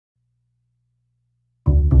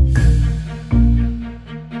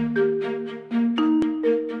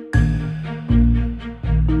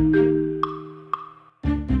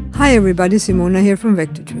Hi everybody, Simona here from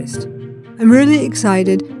Vector Twist. I'm really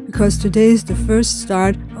excited because today is the first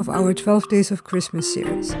start of our 12 Days of Christmas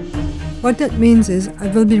series. What that means is I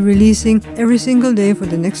will be releasing every single day for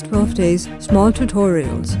the next 12 days small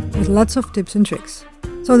tutorials with lots of tips and tricks.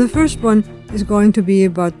 So the first one is going to be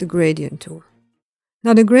about the gradient tool.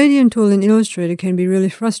 Now the gradient tool in Illustrator can be really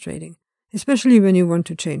frustrating, especially when you want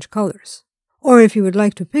to change colors. Or if you would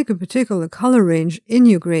like to pick a particular color range in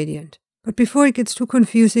your gradient. But before it gets too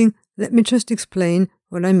confusing, let me just explain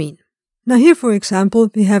what I mean. Now here, for example,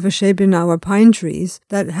 we have a shape in our pine trees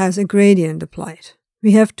that has a gradient applied.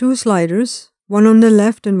 We have two sliders, one on the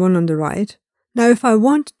left and one on the right. Now if I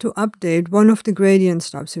want to update one of the gradient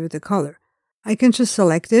stops with a color, I can just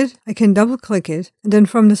select it, I can double click it, and then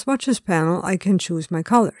from the swatches panel I can choose my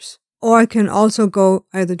colors. Or I can also go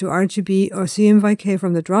either to RGB or CMYK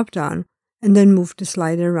from the drop down and then move the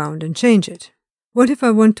slider around and change it. What if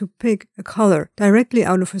I want to pick a color directly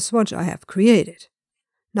out of a swatch I have created?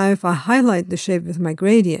 Now if I highlight the shape with my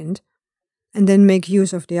gradient and then make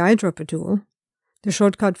use of the Eyedropper tool, the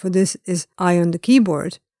shortcut for this is I on the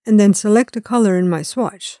keyboard, and then select a color in my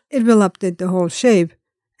swatch, it will update the whole shape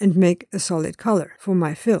and make a solid color for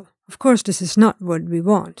my fill. Of course, this is not what we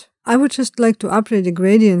want. I would just like to update the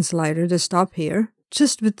gradient slider, the stop here,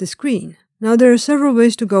 just with the screen. Now there are several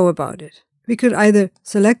ways to go about it. We could either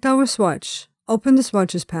select our swatch, open the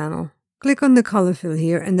swatches panel, click on the color fill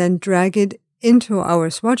here and then drag it into our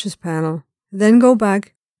swatches panel, then go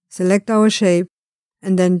back, select our shape,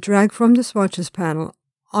 and then drag from the swatches panel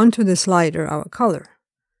onto the slider our color.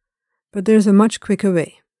 But there's a much quicker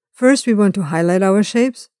way. First we want to highlight our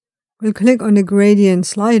shapes. We'll click on the gradient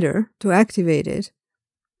slider to activate it.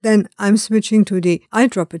 Then I'm switching to the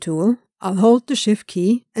Eyedropper tool. I'll hold the Shift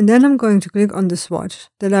key and then I'm going to click on the swatch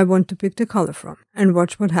that I want to pick the color from and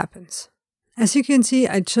watch what happens. As you can see,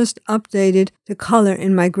 I just updated the color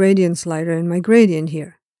in my gradient slider in my gradient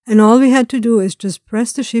here. And all we had to do is just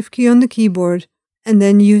press the Shift key on the keyboard and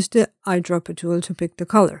then use the Eyedropper tool to pick the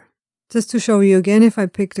color. Just to show you again, if I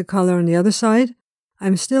pick the color on the other side,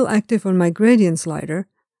 I'm still active on my gradient slider.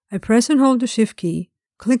 I press and hold the Shift key,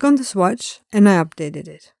 click on the swatch, and I updated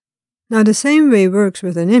it. Now the same way works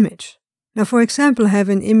with an image. Now for example, I have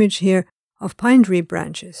an image here of pine tree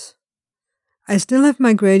branches. I still have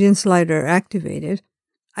my gradient slider activated.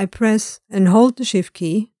 I press and hold the Shift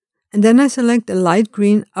key, and then I select a light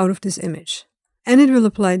green out of this image. And it will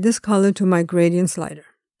apply this color to my gradient slider.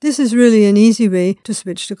 This is really an easy way to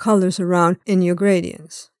switch the colors around in your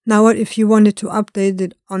gradients. Now what if you wanted to update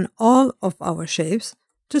it on all of our shapes?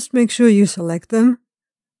 Just make sure you select them,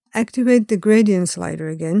 activate the gradient slider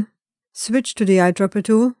again, switch to the Eyedropper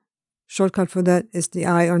tool. Shortcut for that is the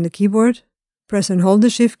I on the keyboard. Press and hold the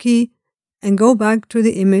Shift key and go back to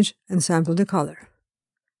the image and sample the color.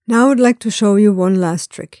 Now I would like to show you one last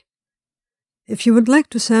trick. If you would like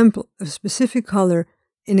to sample a specific color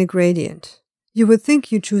in a gradient, you would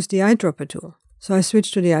think you choose the Eyedropper tool. So I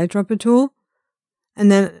switch to the Eyedropper tool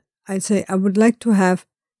and then I'd say I would like to have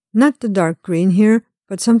not the dark green here,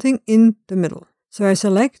 but something in the middle. So I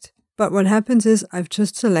select, but what happens is I've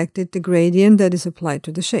just selected the gradient that is applied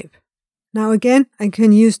to the shape. Now again, I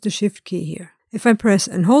can use the Shift key here. If I press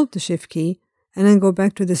and hold the Shift key and then go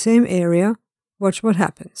back to the same area, watch what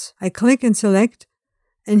happens. I click and select,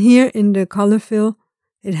 and here in the color fill,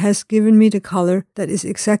 it has given me the color that is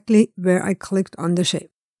exactly where I clicked on the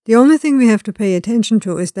shape. The only thing we have to pay attention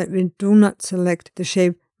to is that we do not select the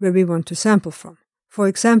shape where we want to sample from. For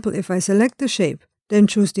example, if I select the shape, then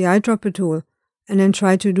choose the Eyedropper tool, and then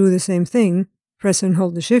try to do the same thing, press and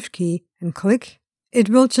hold the Shift key and click, it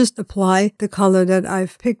will just apply the color that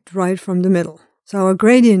I've picked right from the middle. So our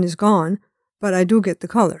gradient is gone, but I do get the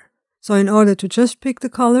color. So in order to just pick the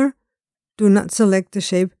color, do not select the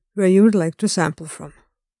shape where you would like to sample from.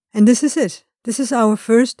 And this is it. This is our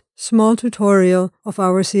first small tutorial of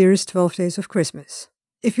our series 12 Days of Christmas.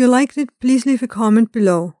 If you liked it, please leave a comment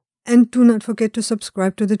below. And do not forget to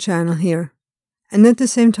subscribe to the channel here. And at the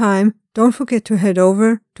same time, don't forget to head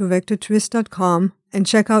over to vectortwist.com and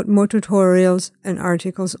check out more tutorials and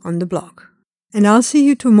articles on the blog. And I'll see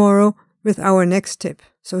you tomorrow with our next tip,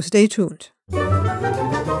 so stay tuned.